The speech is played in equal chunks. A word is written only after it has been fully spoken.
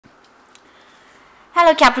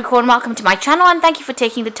Hello Capricorn, welcome to my channel and thank you for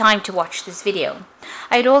taking the time to watch this video.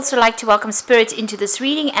 I'd also like to welcome Spirit into this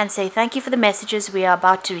reading and say thank you for the messages we are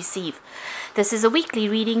about to receive. This is a weekly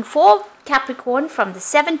reading for Capricorn from the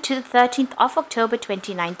 7th to the 13th of October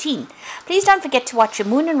 2019. Please don't forget to watch your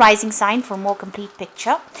moon and rising sign for a more complete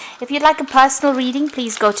picture. If you'd like a personal reading,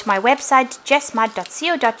 please go to my website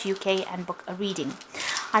jessmud.co.uk and book a reading.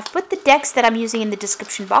 I've put the decks that I'm using in the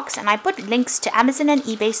description box and I put links to Amazon and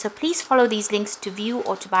eBay, so please follow these links to view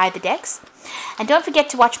or to buy the decks. And don't forget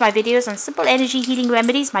to watch my videos on simple energy healing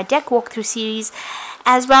remedies, my deck walkthrough series,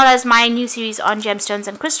 as well as my new series on gemstones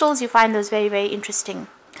and crystals. You find those very, very interesting.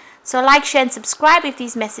 So like, share and subscribe if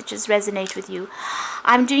these messages resonate with you.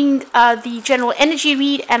 I'm doing the general energy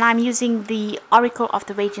read and I'm using the Oracle of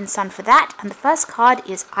the Radiant Sun for that. And the first card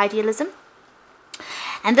is Idealism.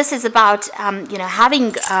 And this is about,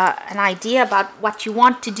 having an idea about what you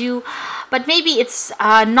want to do, but maybe it's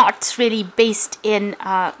not really based in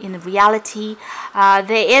reality.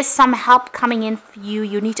 There is some help coming in for you.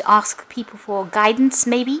 You need to ask people for guidance,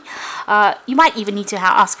 maybe. You might even need to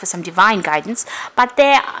ask for some divine guidance, but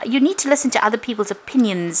you need to listen to other people's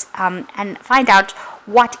opinions and find out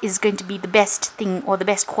what is going to be the best thing or the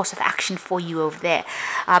best course of action for you over there,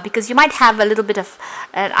 because you might have a little bit of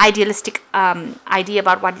an idealistic idea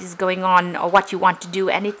about what is going on or what you want to do,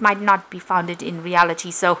 and it might not be founded in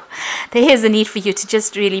reality. So there is a need for you to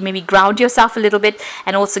just really maybe ground yourself a little bit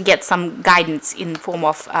and also get some guidance in the form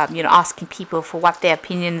of asking people for what their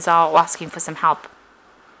opinions are or asking for some help.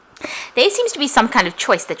 There seems to be some kind of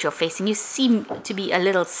choice that you're facing. You seem to be a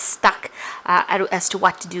little stuck as to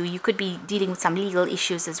what to do. You could be dealing with some legal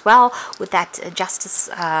issues as well with that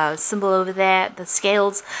justice symbol over there, the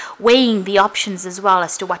scales, weighing the options as well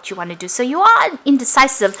as to what you want to do. So you are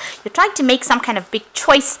indecisive. You're trying to make some kind of big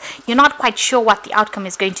choice. You're not quite sure what the outcome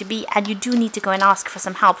is going to be, and you do need to go and ask for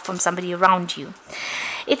some help from somebody around you.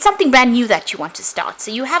 It's something brand new that you want to start.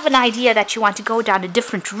 So you have an idea that you want to go down a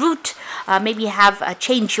different route, maybe have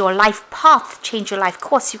change your life path, change your life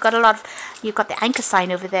course. You've got the anchor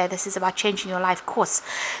sign over there. This is about changing your life course.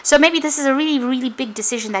 So maybe this is a really, really big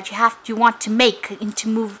decision that you want to make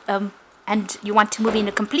and you want to move in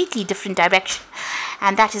a completely different direction.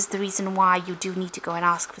 And that is the reason why you do need to go and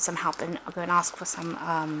ask for some help and go and ask for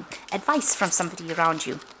some advice from somebody around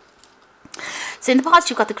you. So in the past,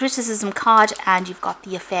 you've got the criticism card and you've got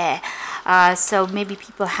the affair. So maybe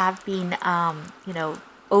people have been,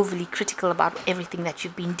 overly critical about everything that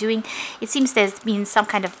you've been doing. It seems there's been some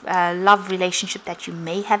kind of love relationship that you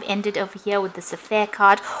may have ended over here with this affair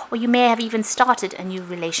card, or you may have even started a new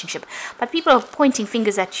relationship. But people are pointing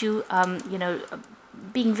fingers at you,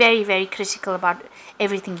 being very, very critical about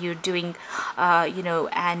everything you're doing,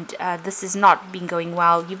 and this has not been going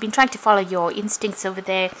well. You've been trying to follow your instincts over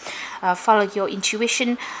there, follow your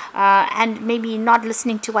intuition, and maybe not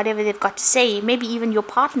listening to whatever they've got to say. Maybe even your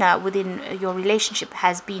partner within your relationship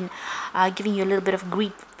has been giving you a little bit of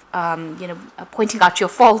grief, pointing out your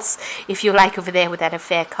faults, if you like, over there with that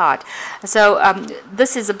affair card. So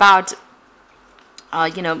this is about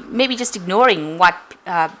maybe just ignoring what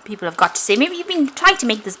people have got to say. Maybe you've been trying to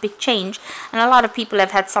make this big change and a lot of people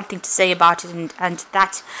have had something to say about it, and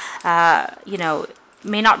that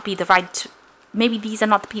may not be the right. Maybe these are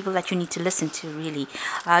not the people that you need to listen to, really.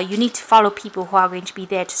 You need to follow people who are going to be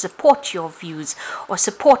there to support your views or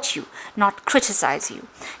support you, not criticize you.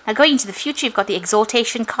 Now, going into the future, you've got the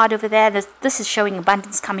exaltation card over there. This is showing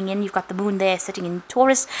abundance coming in. You've got the moon there sitting in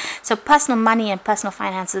Taurus. So personal money and personal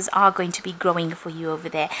finances are going to be growing for you over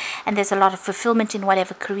there. And there's a lot of fulfillment in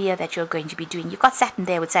whatever career that you're going to be doing. You've got Saturn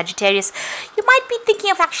there with Sagittarius. You might be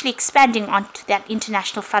thinking of actually expanding onto that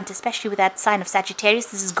international front, especially with that sign of Sagittarius.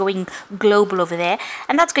 This is going global over there,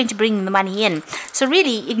 and that's going to bring the money in. So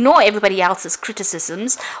really ignore everybody else's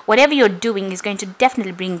criticisms. Whatever you're doing is going to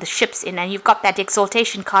definitely bring the ships in, and you've got that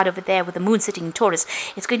exaltation card over there with the moon sitting in Taurus.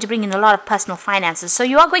 It's going to bring in a lot of personal finances. So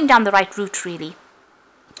you are going down the right route, really,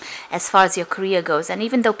 as far as your career goes. And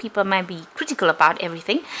even though people might be critical about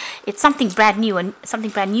everything, it's something brand new, and something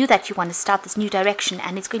brand new that you want to start this new direction,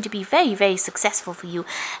 and it's going to be very, very successful for you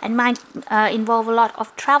and might involve a lot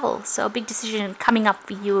of travel. So a big decision coming up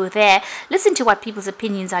for you there. Listen to what people's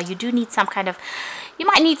opinions are. You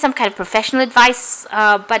might need some kind of professional advice,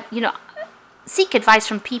 but seek advice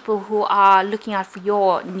from people who are looking out for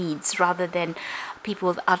your needs rather than people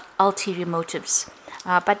with ulterior motives.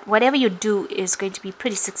 But whatever you do is going to be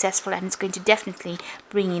pretty successful, and it's going to definitely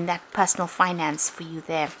bring in that personal finance for you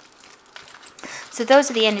there. So those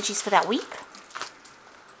are the energies for that week.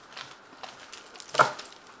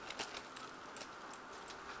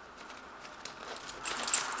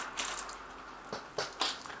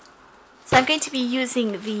 So I'm going to to be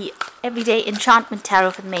using the Everyday Enchantment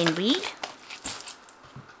Tarot for the main read.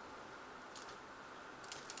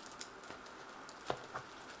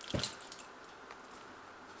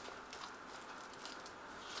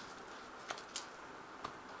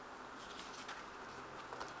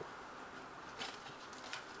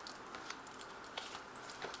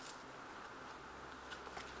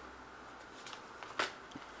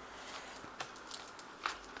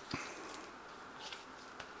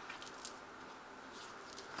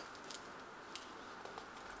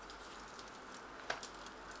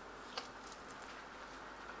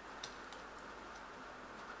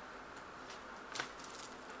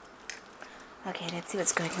 Okay, let's see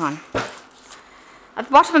what's going on. At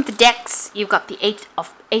the bottom of the decks, you've got the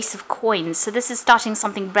Ace of Coins. So this is starting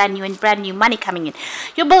something brand new and brand new money coming in.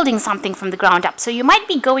 You're building something from the ground up. So you might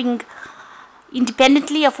be going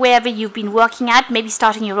independently of wherever you've been working at, maybe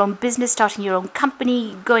starting your own business, starting your own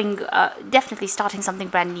company, definitely starting something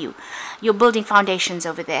brand new. You're building foundations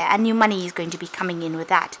over there, and new money is going to be coming in with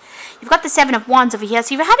that. You've got the Seven of Wands over here,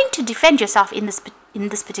 so you're having to defend yourself in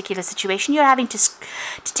this particular situation. You're having to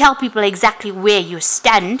tell people exactly where you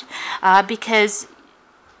stand, because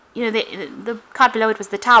you know, the card below it was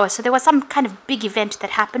the Tower. So there was some kind of big event that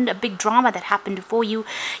happened, a big drama that happened for you.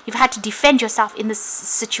 You've had to defend yourself in this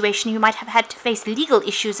situation. You might have had to face legal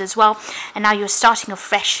issues as well. And now you're starting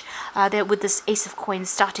afresh there with this Ace of Coins,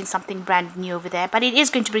 starting something brand new over there. But it is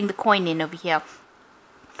going to bring the coin in over here.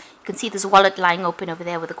 You can see there's a wallet lying open over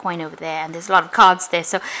there with a coin over there, and there's a lot of cards there.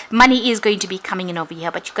 So money is going to be coming in over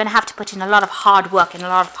here, but you're going to have to put in a lot of hard work and a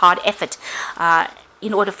lot of hard effort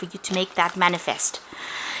in order for you to make that manifest.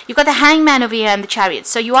 You've got the Hangman over here and the Chariot.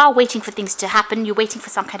 So you are waiting for things to happen. You're waiting for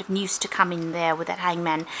some kind of news to come in there with that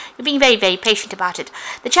Hangman. You're being very, very patient about it.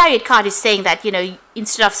 The Chariot card is saying that, you know,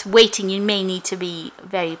 instead of waiting, you may need to be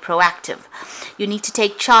very proactive. You need to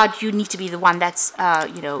take charge. You need to be the one that's,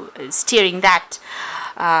 you know, steering that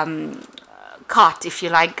cart, if you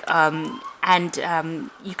like.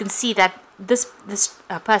 You can see that this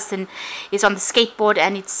person is on the skateboard,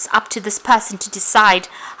 and it's up to this person to decide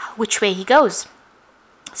which way he goes.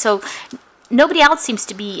 So nobody else seems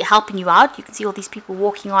to be helping you out. You can see all these people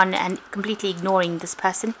walking on and completely ignoring this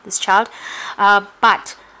person, this child.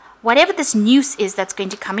 But whatever this news is that's going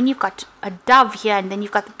to come in, you've got a dove here, and then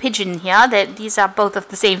you've got the pigeon here. These are both of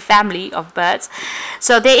the same family of birds.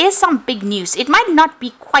 So there is some big news. It might not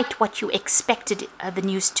be quite what you expected the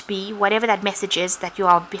news to be. Whatever that message is that you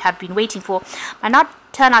have been waiting for might not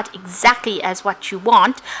turn out exactly as what you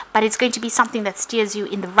want, but it's going to be something that steers you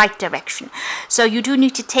in the right direction. So you do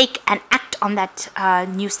need to take and act on that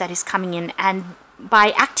news that is coming in, and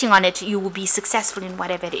by acting on it, you will be successful in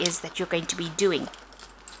whatever it is that you're going to be doing.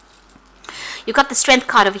 You've got the Strength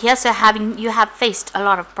card over here, so you have faced a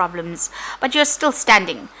lot of problems, but you're still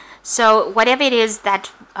standing. So whatever it is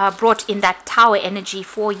that brought in that Tower energy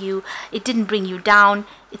for you, it didn't bring you down.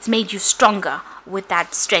 It's made you stronger with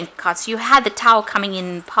that Strength card. So you had the Tower coming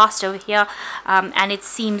in past over here, and it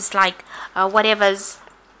seems like whatever's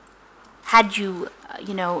had you,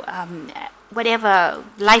 whatever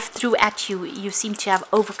life threw at you, you seem to have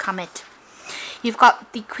overcome it. You've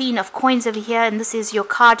got the Queen of Coins over here, and this is your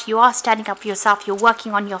card. You are standing up for yourself. You're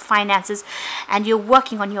working on your finances, and you're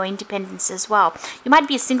working on your independence as well. You might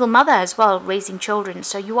be a single mother as well, raising children.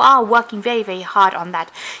 So you are working very, very hard on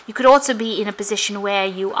that. You could also be in a position where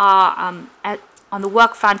you are on the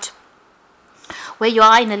work front, where you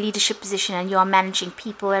are in a leadership position, and you are managing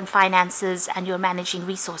people and finances, and you're managing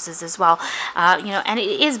resources as well. And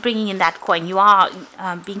it is bringing in that coin. You are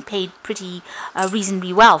being paid pretty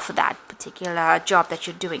reasonably well for that particular job that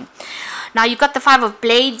you're doing. Now you've got the Five of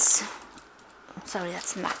Blades. Sorry,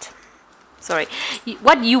 that's not. Sorry.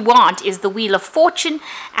 What you want is the Wheel of Fortune,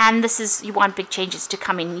 and you want big changes to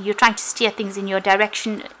come in. You're trying to steer things in your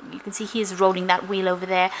direction. You can see he is rolling that wheel over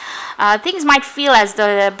there. Things might feel as though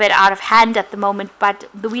they're a bit out of hand at the moment, but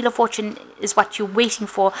the Wheel of Fortune is what you're waiting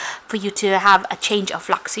for you to have a change of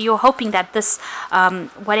luck. So you're hoping that this,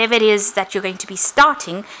 whatever it is that you're going to be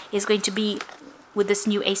starting, is going to be with this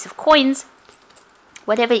new Ace of Coins.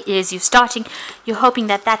 Whatever it is you're starting, you're hoping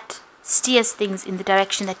that steers things in the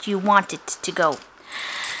direction that you want it to go.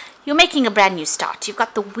 You're making a brand new start. You've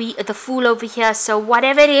got the Fool over here. So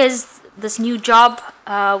whatever it is, this new job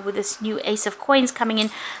with this new Ace of Coins coming in,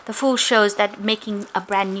 the Fool shows that making a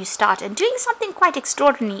brand new start and doing something quite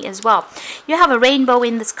extraordinary as well. You have a rainbow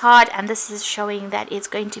in this card, and this is showing that it's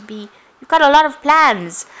going to be, you've got a lot of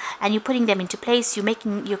plans, and you're putting them into place.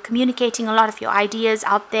 You're communicating a lot of your ideas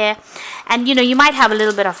out there, and you might have a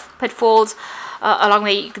little bit of pitfalls. along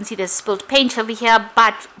where you can see there's spilled paint over here,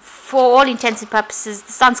 but for all intents and purposes,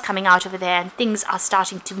 the sun's coming out over there and things are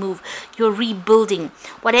starting to move. You're rebuilding.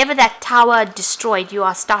 Whatever that tower destroyed, you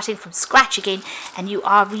are starting from scratch again and you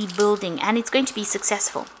are rebuilding, and it's going to be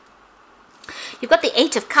successful. You've got the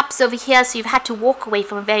Eight of Cups over here, so you've had to walk away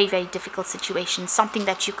from a very, very difficult situation, something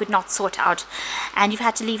that you could not sort out, and you've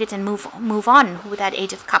had to leave it and move on with that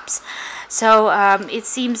Eight of Cups. So it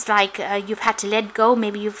seems like you've had to let go.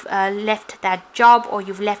 Maybe you've left that job, or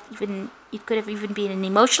you've left even. It could have even been an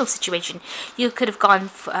emotional situation. You could have gone,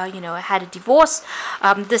 had a divorce.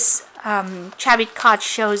 This Chariot card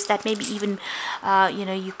shows that maybe even,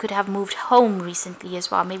 you could have moved home recently as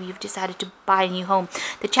well. Maybe you've decided to buy a new home.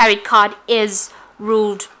 The Chariot card is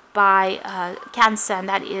ruled by Cancer, and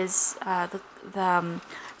that is the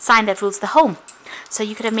sign that rules the home. So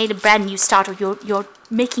you could have made a brand new start, or you're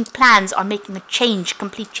making plans on making a change,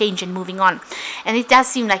 complete change, and moving on. And it does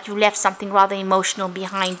seem like you left something rather emotional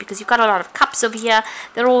behind, because you've got a lot of cups over here.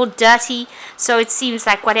 They're all dirty. So it seems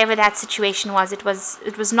like whatever that situation was, it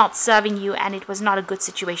was not serving you, and it was not a good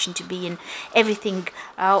situation to be in. Everything,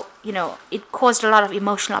 it caused a lot of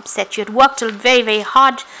emotional upset. You had worked very, very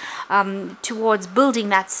hard towards building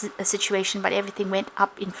that situation, but everything went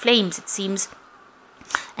up in flames, it seems.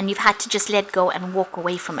 And you've had to just let go and walk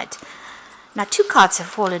away from it. Now, two cards have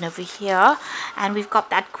fallen over here, and we've got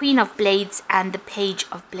that Queen of Blades and the Page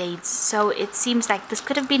of Blades. So it seems like this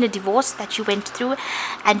could have been a divorce that you went through,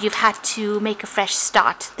 and you've had to make a fresh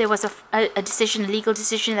start. There was a decision, a legal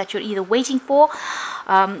decision that you're either waiting for,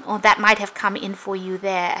 or that might have come in for you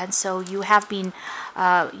there. And so you have been,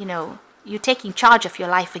 you're taking charge of your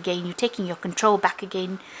life again. You're taking your control back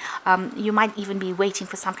again. You might even be waiting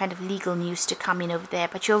for some kind of legal news to come in over there.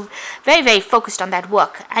 But you're very, very focused on that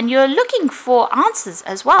work. And you're looking for answers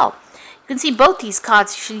as well. You can see both these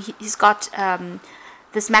cards. He's got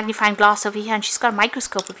this magnifying glass over here, and she's got a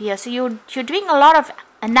microscope over here. So you're doing a lot of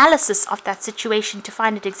analysis of that situation to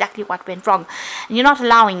find out exactly what went wrong. And you're not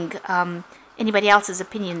allowing anybody else's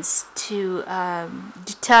opinions to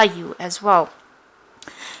deter you as well.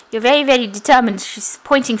 You're very, very determined. She's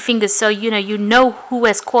pointing fingers, so you know who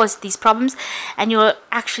has caused these problems, and you're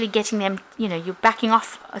actually getting them, you're backing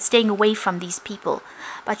off, staying away from these people.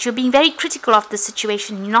 But you're being very critical of the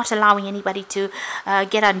situation. You're not allowing anybody to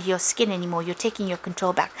get under your skin anymore. You're taking your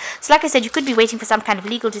control back. So like I said, you could be waiting for some kind of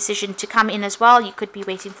legal decision to come in as well. You could be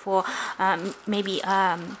waiting for maybe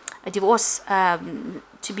a divorce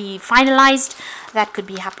to be finalized. That could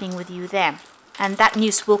be happening with you there. And that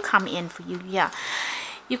news will come in for you, yeah.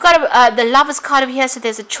 You've got the Lovers card over here, so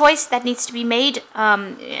there's a choice that needs to be made,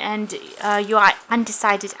 and you are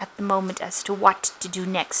undecided at the moment as to what to do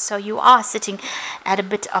next. So you are sitting at a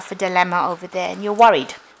bit of a dilemma over there, and you're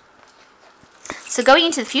worried. So going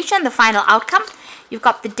into the future and the final outcome, you've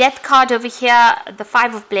got the Death card over here, the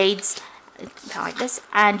Five of Blades, like this,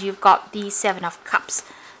 and you've got the Seven of Cups.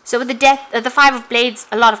 So with the Five of Blades,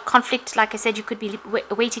 a lot of conflict. Like I said, you could be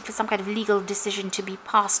waiting for some kind of legal decision to be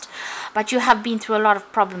passed, but you have been through a lot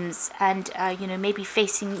of problems, and maybe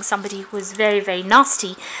facing somebody who is very, very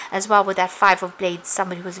nasty as well with that Five of Blades.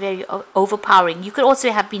 Somebody who is very overpowering. You could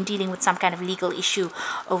also have been dealing with some kind of legal issue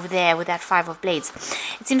over there with that Five of Blades.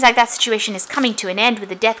 It seems like that situation is coming to an end with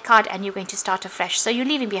the Death card, and you're going to start afresh. So you're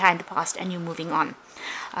leaving behind the past and you're moving on.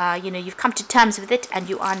 You've come to terms with it, and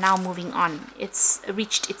you are now moving on. It's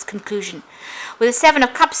reached its conclusion. With the Seven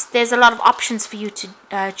of Cups, there's a lot of options for you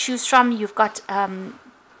to choose from. You've got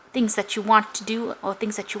things that you want to do, or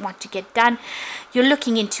things that you want to get done. You're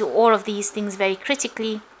looking into all of these things very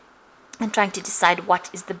critically and trying to decide what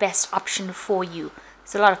is the best option for you.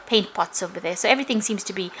 There's a lot of paint pots over there, so everything seems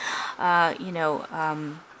to be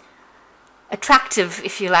attractive,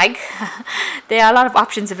 if you like. There are a lot of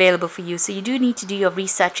options available for you, so you do need to do your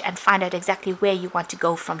research and find out exactly where you want to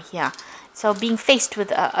go from here. So being faced with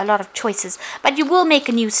a lot of choices, but you will make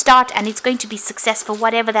a new start, and it's going to be successful,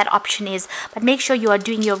 whatever that option is. But make sure you are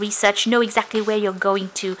doing your research, know exactly where you're going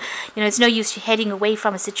to. It's no use heading away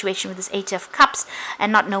from a situation with this Eight of Cups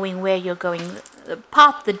and not knowing where you're going. The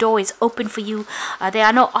path, the door is open for you. There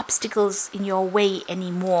are no obstacles in your way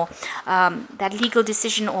anymore. That legal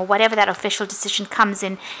decision, or whatever that official decision comes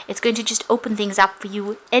in, it's going to just open things up for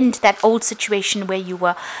you, end that old situation where you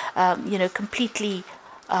were completely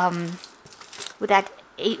with that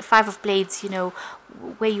Five of Blades,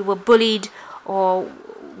 where you were bullied, or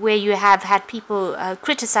where you have had people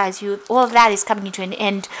criticize you. All of that is coming to an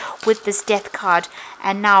end with this Death card,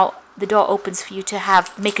 and now the door opens for you to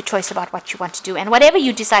make a choice about what you want to do. And whatever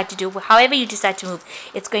you decide to do, however you decide to move,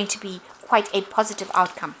 it's going to be quite a positive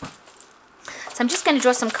outcome. So I'm just going to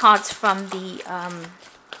draw some cards from the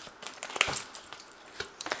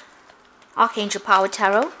Archangel Power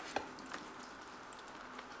Tarot.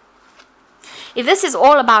 If this is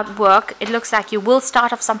all about work, it looks like you will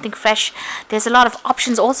start off something fresh. There's a lot of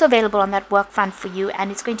options also available on that work front for you, and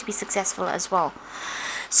it's going to be successful as well.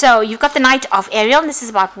 So you've got the Knight of Ariel, and this is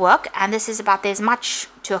about work, and this is about there's much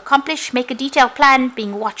to accomplish. Make a detailed plan,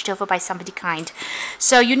 being watched over by somebody kind.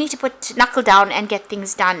 So you need to knuckle down and get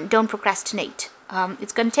things done. Don't procrastinate.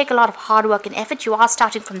 It's going to take a lot of hard work and effort. You are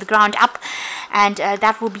starting from the ground up, and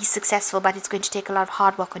that will be successful, but it's going to take a lot of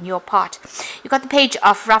hard work on your part. You've got the Page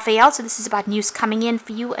of Raphael, so this is about news coming in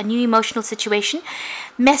for you, a new emotional situation,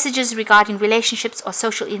 messages regarding relationships or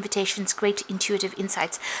social invitations, great intuitive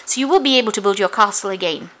insights. So you will be able to build your castle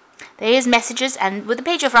again. There is messages, and with the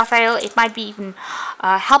Page of Raphael, it might be even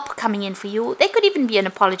help coming in for you. There could even be an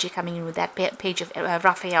apology coming in with that Page of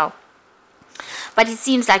Raphael. But it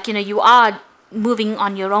seems like, you are moving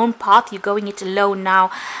on your own path. You're going it alone now,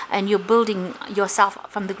 and you're building yourself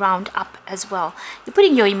from the ground up as well. You're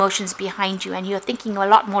putting your emotions behind you, and you're thinking a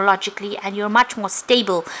lot more logically, and you're much more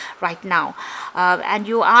stable right now, and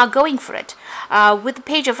you are going for it. With the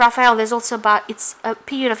Page of Raphael, there's also it's a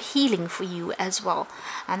period of healing for you as well,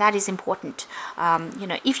 and that is important.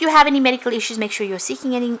 If you have any medical issues, make sure you're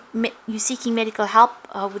seeking medical help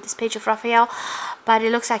with this Page of Raphael, but it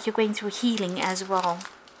looks like you're going through healing as well.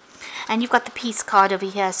 And you've got the Peace card over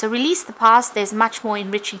here. So release the past. There's much more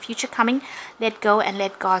enriching future coming. Let go and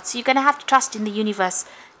let God. So you're going to have to trust in the universe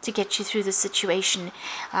to get you through the situation.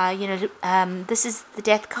 This is the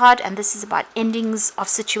Death card, and this is about endings of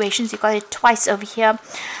situations. You've got it twice over here.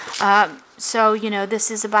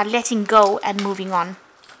 This is about letting go and moving on.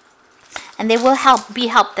 And there will be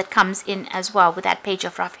help that comes in as well with that Page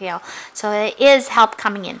of Raphael. So there is help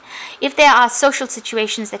coming in. If there are social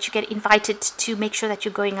situations that you get invited to, make sure that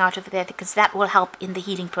you're going out over there, because that will help in the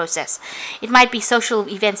healing process. It might be social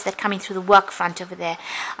events that come in through the work front over there.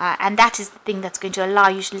 And that is the thing that's going to allow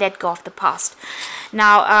you to let go of the past.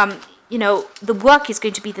 Now, the work is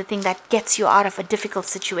going to be the thing that gets you out of a difficult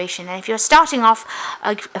situation. And if you're starting off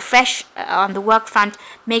fresh on the work front,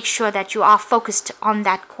 make sure that you are focused on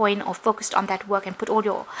that coin or focused on that work and put all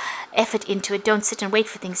your effort into it. Don't sit and wait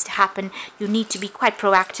for things to happen. You need to be quite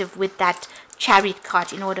proactive with that Chariot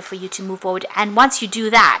card in order for you to move forward. And once you do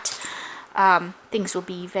that, things will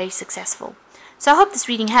be very successful. So I hope this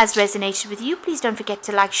reading has resonated with you. Please don't forget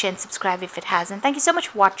to like, share, and subscribe if it has. And thank you so much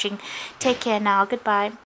for watching. Take care now. Goodbye.